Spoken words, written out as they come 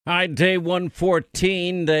All right, day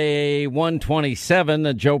 114, day 127,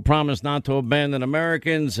 that Joe promised not to abandon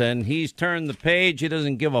Americans, and he's turned the page. He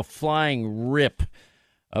doesn't give a flying rip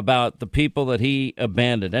about the people that he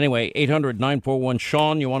abandoned. Anyway,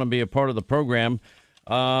 800-941-SEAN, you want to be a part of the program.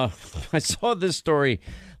 I saw this story.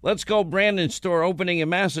 Let's Go Brandon store opening in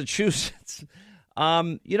Massachusetts.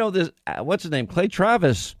 This what's his name? Clay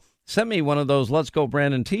Travis sent me one of those Let's Go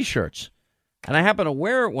Brandon T-shirts. And I happened to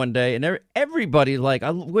wear it one day, and everybody's like,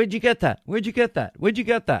 where'd you get that? Where'd you get that? Where'd you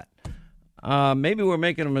get that? Maybe we're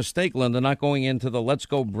making a mistake, Linda, not going into the Let's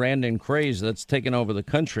Go Brandon craze that's taken over the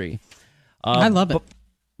country. I love it.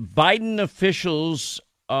 Biden officials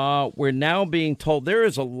were now being told there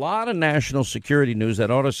is a lot of national security news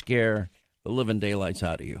that ought to scare the living daylights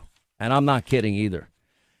out of you. And I'm not kidding either.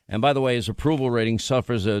 And by the way, his approval rating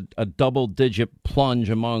suffers a double-digit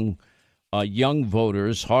plunge among young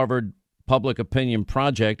voters. Harvard Public Opinion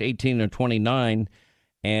Project, 18 to 29,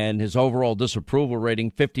 and his overall disapproval rating,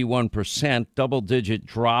 51%, double-digit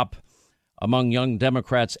drop among young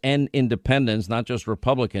Democrats and independents, not just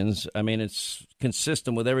Republicans. I mean, it's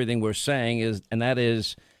consistent with everything we're saying, and that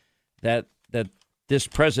is that this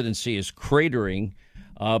presidency is cratering.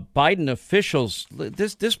 Biden officials,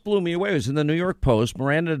 this blew me away. It was in the New York Post.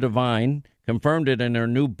 Miranda Devine confirmed it in her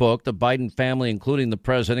new book, The Biden Family, including the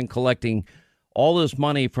president, collecting all this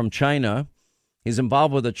money from China. He's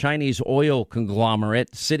involved with a Chinese oil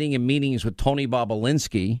conglomerate, sitting in meetings with Tony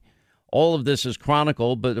Bobolinsky. All of this is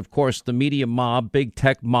chronicled, but of course the media mob, big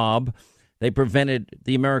tech mob, they prevented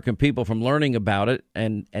the American people from learning about it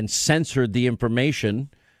and censored the information.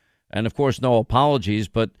 And of course, no apologies,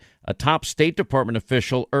 but a top State Department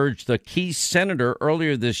official urged a key senator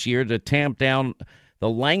earlier this year to tamp down the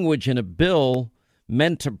language in a bill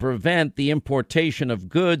meant to prevent the importation of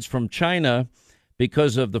goods from China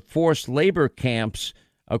because of the forced labor camps,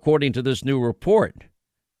 according to this new report.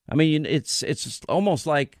 I mean, it's almost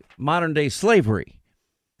like modern day slavery,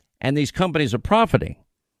 and these companies are profiting.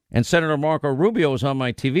 And Senator Marco Rubio was on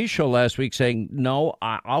my TV show last week saying, no,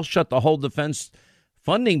 I'll shut the whole defense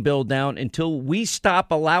funding bill down until we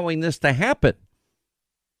stop allowing this to happen.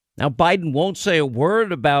 Now, Biden won't say a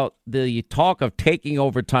word about the talk of taking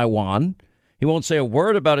over Taiwan. He won't say a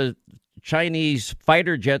word about a Chinese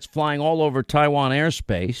fighter jets flying all over Taiwan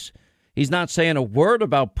airspace. He's not saying a word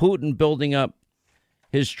about Putin building up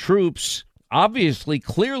his troops. Obviously,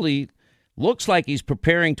 clearly looks like he's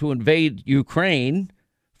preparing to invade Ukraine,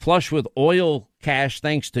 flush with oil cash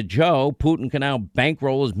thanks to Joe. Putin can now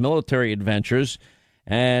bankroll his military adventures.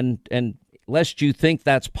 And lest you think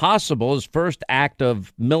that's possible, his first act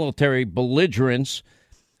of military belligerence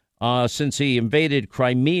since he invaded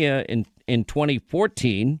Crimea in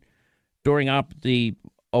 2014 during the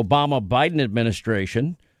Obama-Biden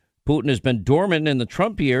administration. Putin has been dormant in the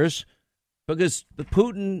Trump years because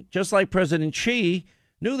Putin, just like President Xi,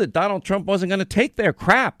 knew that Donald Trump wasn't going to take their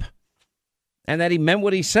crap and that he meant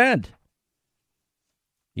what he said.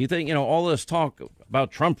 You think, all this talk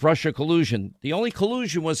about Trump-Russia collusion. The only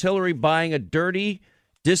collusion was Hillary buying a dirty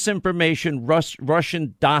disinformation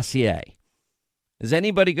Russian dossier. Is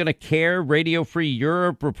anybody going to care? Radio Free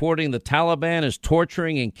Europe reporting the Taliban is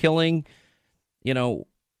torturing and killing,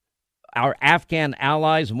 our Afghan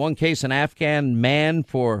allies. In one case, an Afghan man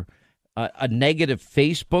for a negative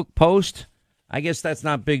Facebook post. I guess that's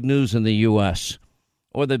not big news in the U.S.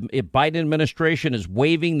 Or the Biden administration is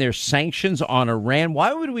waiving their sanctions on Iran.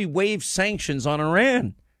 Why would we waive sanctions on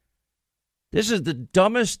Iran? This is the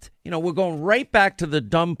dumbest. We're going right back to the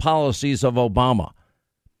dumb policies of Obama.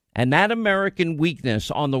 And that American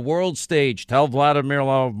weakness on the world stage, tell Vladimir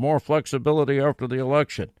I'll have more flexibility after the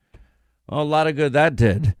election. Well, a lot of good that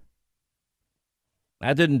did.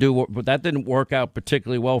 That didn't work out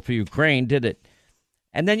particularly well for Ukraine, did it?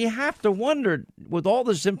 And then you have to wonder, with all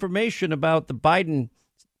this information about the Biden,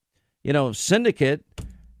 syndicate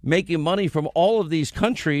making money from all of these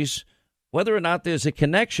countries, whether or not there's a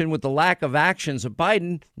connection with the lack of actions of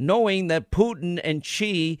Biden, knowing that Putin and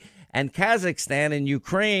Xi and Kazakhstan and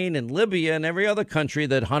Ukraine and Libya and every other country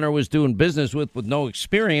that Hunter was doing business with no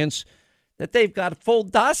experience, that they've got full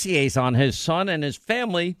dossiers on his son and his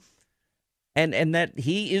family, and that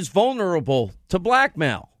he is vulnerable to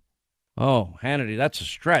blackmail. Oh, Hannity, that's a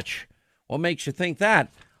stretch. What makes you think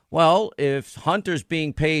that? Well, if Hunter's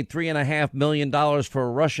being paid $3.5 million for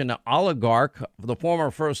a Russian oligarch, the former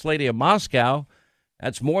First Lady of Moscow,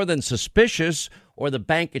 that's more than suspicious. Or the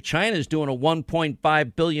Bank of China is doing a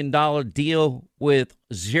 $1.5 billion deal with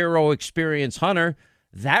zero experience Hunter.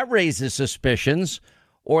 That raises suspicions.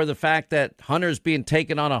 Or the fact that Hunter's being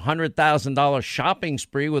taken on a $100,000 shopping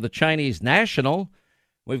spree with a Chinese national.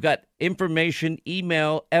 We've got information,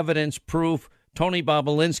 email, evidence, proof Tony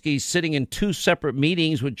Bobolinsky sitting in two separate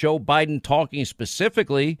meetings with Joe Biden talking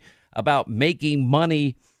specifically about making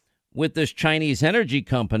money with this Chinese energy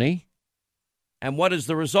company. And what is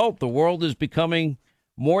the result? The world is becoming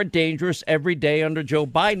more dangerous every day under Joe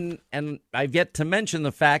Biden. And I've yet to mention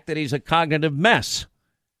the fact that he's a cognitive mess.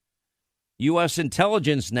 U.S.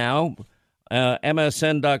 intelligence now,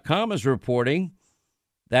 MSN.com is reporting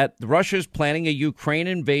that Russia's planning a Ukraine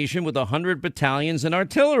invasion with 100 battalions and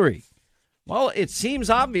artillery. Well, it seems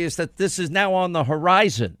obvious that this is now on the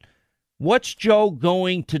horizon. What's Joe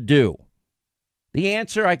going to do? The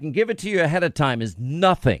answer, I can give it to you ahead of time, is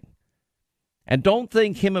nothing. And don't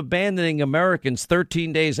think him abandoning Americans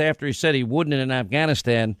 13 days after he said he wouldn't in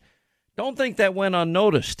Afghanistan, don't think that went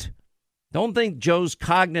unnoticed. Don't think Joe's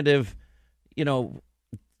cognitive,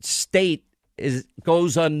 state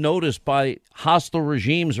goes unnoticed by hostile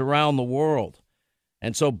regimes around the world.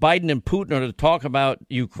 And so Biden and Putin are to talk about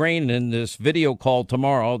Ukraine in this video call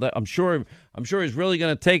tomorrow. That I'm sure he's really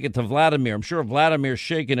going to take it to Vladimir. I'm sure Vladimir's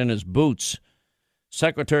shaking in his boots.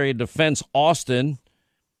 Secretary of Defense Austin,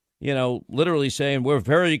 literally saying we're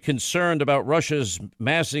very concerned about Russia's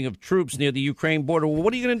massing of troops near the Ukraine border. Well,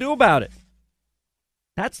 what are you going to do about it?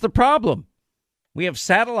 That's the problem. We have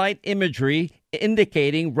satellite imagery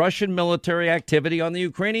indicating Russian military activity on the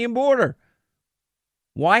Ukrainian border.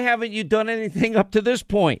 Why haven't you done anything up to this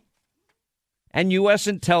point? And U.S.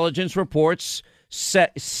 intelligence reports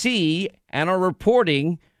see and are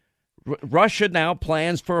reporting Russia now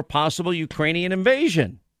plans for a possible Ukrainian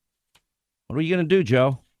invasion. What are you going to do,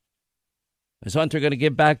 Joe? Is Hunter going to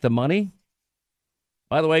give back the money?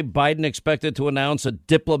 By the way, Biden expected to announce a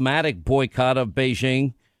diplomatic boycott of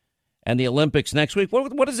Beijing and the Olympics next week.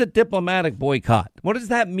 What is a diplomatic boycott? What does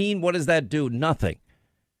that mean? What does that do? Nothing.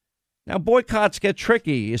 Now, boycotts get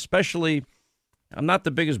tricky, especially I'm not the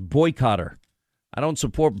biggest boycotter. I don't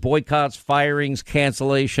support boycotts, firings,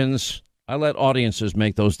 cancellations. I let audiences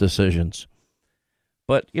make those decisions.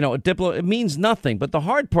 But, it means nothing. But the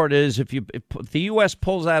hard part is if the U.S.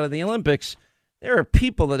 pulls out of the Olympics, there are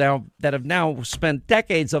people that have now spent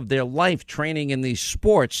decades of their life training in these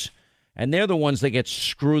sports, and they're the ones that get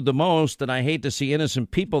screwed the most. And I hate to see innocent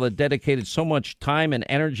people that dedicated so much time and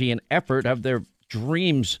energy and effort have their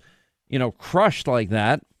dreams crushed like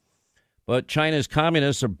that. But China's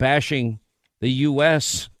communists are bashing the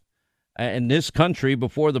U.S. and this country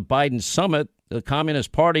before the Biden summit. The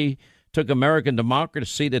Communist Party took American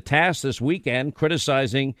democracy to task this weekend,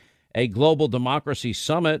 criticizing a global democracy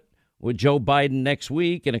summit with Joe Biden next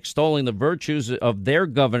week and extolling the virtues of their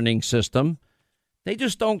governing system. They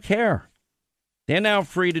just don't care. They're now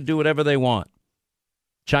free to do whatever they want.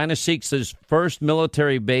 China seeks its first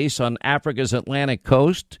military base on Africa's Atlantic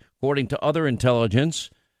coast, according to other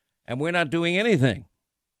intelligence, and we're not doing anything.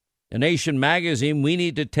 The Nation magazine, we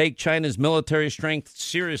need to take China's military strength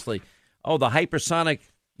seriously. Oh, the hypersonic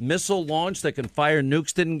missile launch that can fire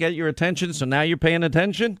nukes didn't get your attention, so now you're paying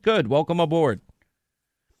attention? Good. Welcome aboard.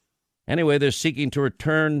 Anyway, they're seeking to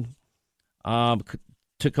return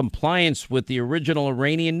to compliance with the original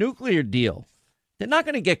Iranian nuclear deal. They're not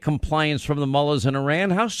going to get compliance from the mullahs in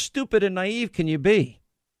Iran. How stupid and naive can you be?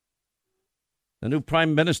 The new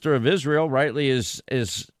prime minister of Israel rightly is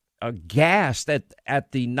aghast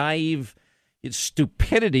at the naive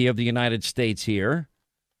stupidity of the United States here.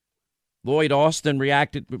 Lloyd Austin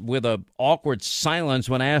reacted with an awkward silence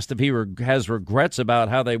when asked if he has regrets about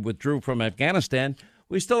how they withdrew from Afghanistan.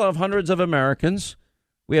 We still have hundreds of Americans.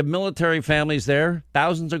 We have military families there,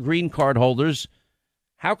 thousands of green card holders.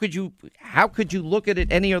 How could you look at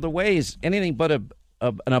it any other way as anything but an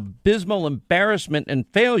abysmal embarrassment and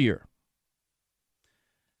failure?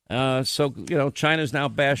 China's now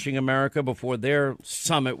bashing America before their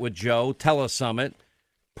summit with Joe, telesummit,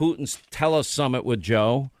 Putin's telesummit with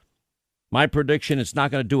Joe. My prediction, it's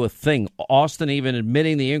not going to do a thing. Austin even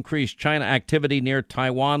admitting the increased China activity near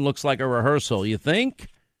Taiwan looks like a rehearsal. You think?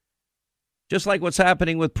 Just like what's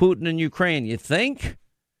happening with Putin in Ukraine. You think?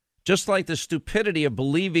 Just like the stupidity of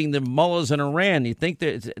believing the mullahs in Iran. You think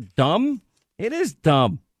that it's dumb? It is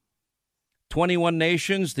dumb. 21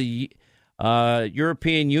 nations, the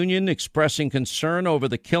European Union expressing concern over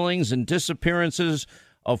the killings and disappearances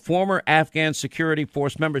of former Afghan security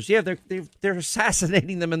force members. Yeah, they're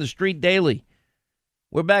assassinating them in the street daily.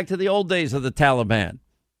 We're back to the old days of the Taliban.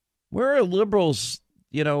 We're liberals,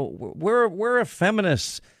 we're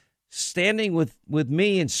feminists standing with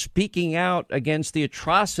me and speaking out against the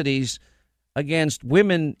atrocities against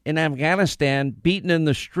women in Afghanistan, beaten in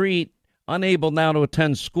the street, unable now to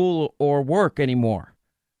attend school or work anymore.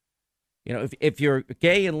 If you're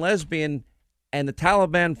gay and lesbian and the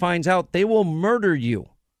Taliban finds out, they will murder you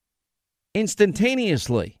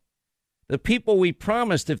instantaneously. The people we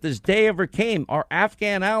promised, if this day ever came, our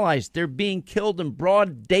Afghan allies, they're being killed in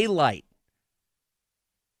broad daylight.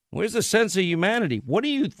 Where's the sense of humanity? What do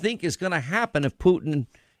you think is going to happen if Putin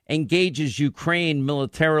engages Ukraine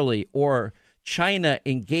militarily or China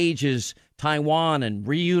engages Taiwan and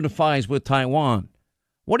reunifies with Taiwan?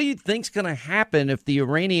 What do you think's going to happen if the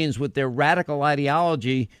Iranians with their radical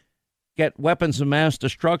ideology get weapons of mass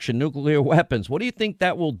destruction, nuclear weapons? What do you think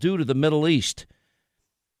that will do to the Middle East?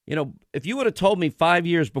 You know, if you would have told me 5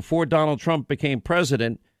 years before Donald Trump became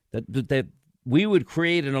president that we would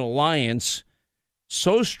create an alliance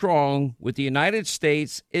so strong with the United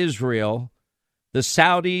States, Israel, the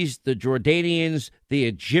Saudis, the Jordanians, the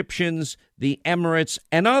Egyptians, the Emirates,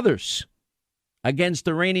 and others against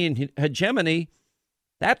Iranian hegemony,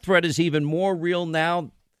 that threat is even more real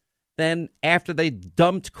now than after they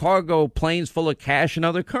dumped cargo planes full of cash and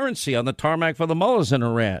other currency on the tarmac for the mullahs in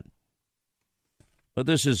Iran. But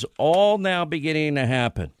this is all now beginning to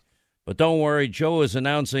happen. But don't worry, Joe is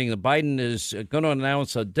announcing that Biden is going to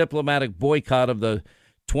announce a diplomatic boycott of the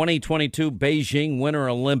 2022 Beijing Winter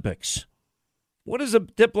Olympics. What does a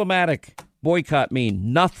diplomatic boycott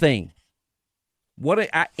mean? Nothing. What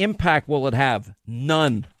impact will it have?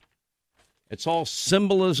 None. It's all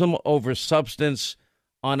symbolism over substance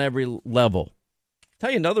on every level. I'll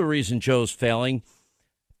tell you another reason Joe's failing.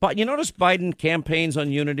 But you notice Biden campaigns on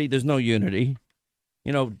unity? There's no unity.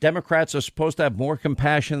 You know, Democrats are supposed to have more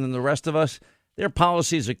compassion than the rest of us. Their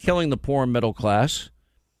policies are killing the poor and middle class.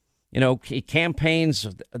 You know, he campaigns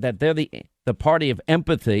that they're the party of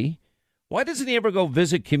empathy. Why doesn't he ever go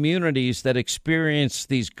visit communities that experience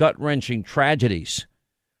these gut-wrenching tragedies?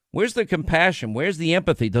 Where's the compassion? Where's the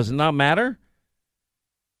empathy? Does it not matter?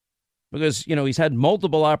 Because, you know, he's had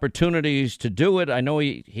multiple opportunities to do it. I know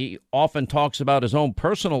he often talks about his own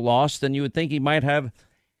personal loss. Then you would think he might have,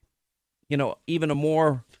 you know, even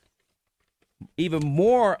more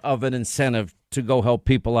of an incentive to go help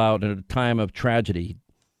people out at a time of tragedy.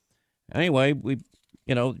 Anyway,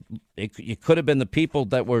 it could have been the people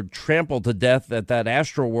that were trampled to death at that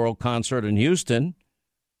Astroworld concert in Houston.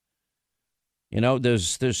 You know,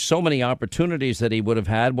 there's so many opportunities that he would have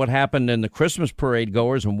had. What happened in the Christmas parade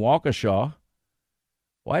goers in Waukesha?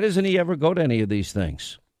 Why doesn't he ever go to any of these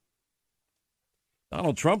things?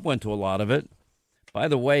 Donald Trump went to a lot of it. By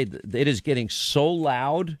the way, it is getting so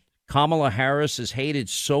loud. Kamala Harris is hated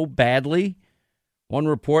so badly. One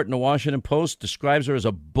report in the Washington Post describes her as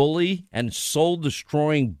a bully and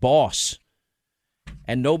soul-destroying boss.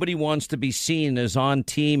 And nobody wants to be seen as on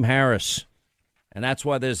Team Harris. And that's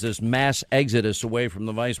why there's this mass exodus away from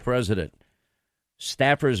the vice president.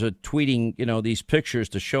 Staffers are tweeting, you know, these pictures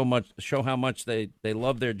to show how much they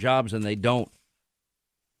love their jobs, and they don't.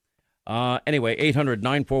 Anyway,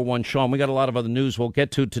 800-941-SEAN. We got a lot of other news we'll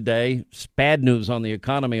get to today. It's bad news on the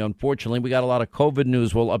economy, unfortunately. We got a lot of COVID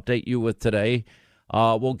news we'll update you with today.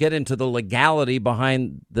 We'll get into the legality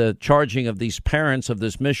behind the charging of these parents of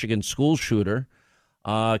this Michigan school shooter.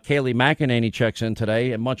 Kaylee McEnany checks in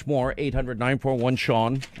today, and much more.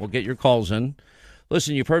 800-941-SEAN. We'll get your calls in.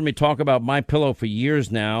 Listen, you've heard me talk about MyPillow for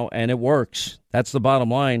years now, and it works. That's the bottom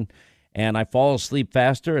line. And I fall asleep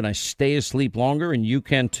faster, and I stay asleep longer, and you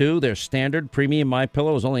can too. Their standard premium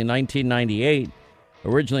MyPillow is only $19.98.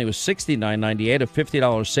 Originally, it was $69.98, a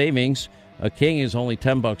 $50 savings. A king is only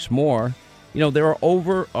 $10 more. You know, there are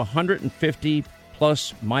over 150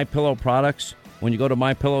 plus MyPillow products when you go to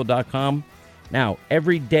MyPillow.com. Now,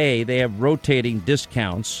 every day they have rotating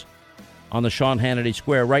discounts on the Sean Hannity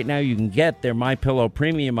Square. Right now you can get their MyPillow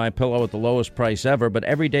premium MyPillow at the lowest price ever, but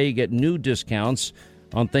every day you get new discounts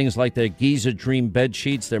on things like their Giza Dream bed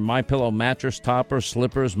sheets, their MyPillow mattress toppers,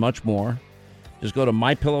 slippers, much more. Just go to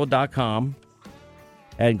MyPillow.com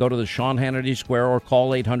and go to the Sean Hannity Square or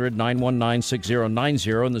call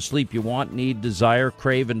 800-919-6090, and the sleep you want, need, desire,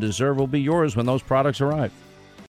 crave, and deserve will be yours when those products arrive.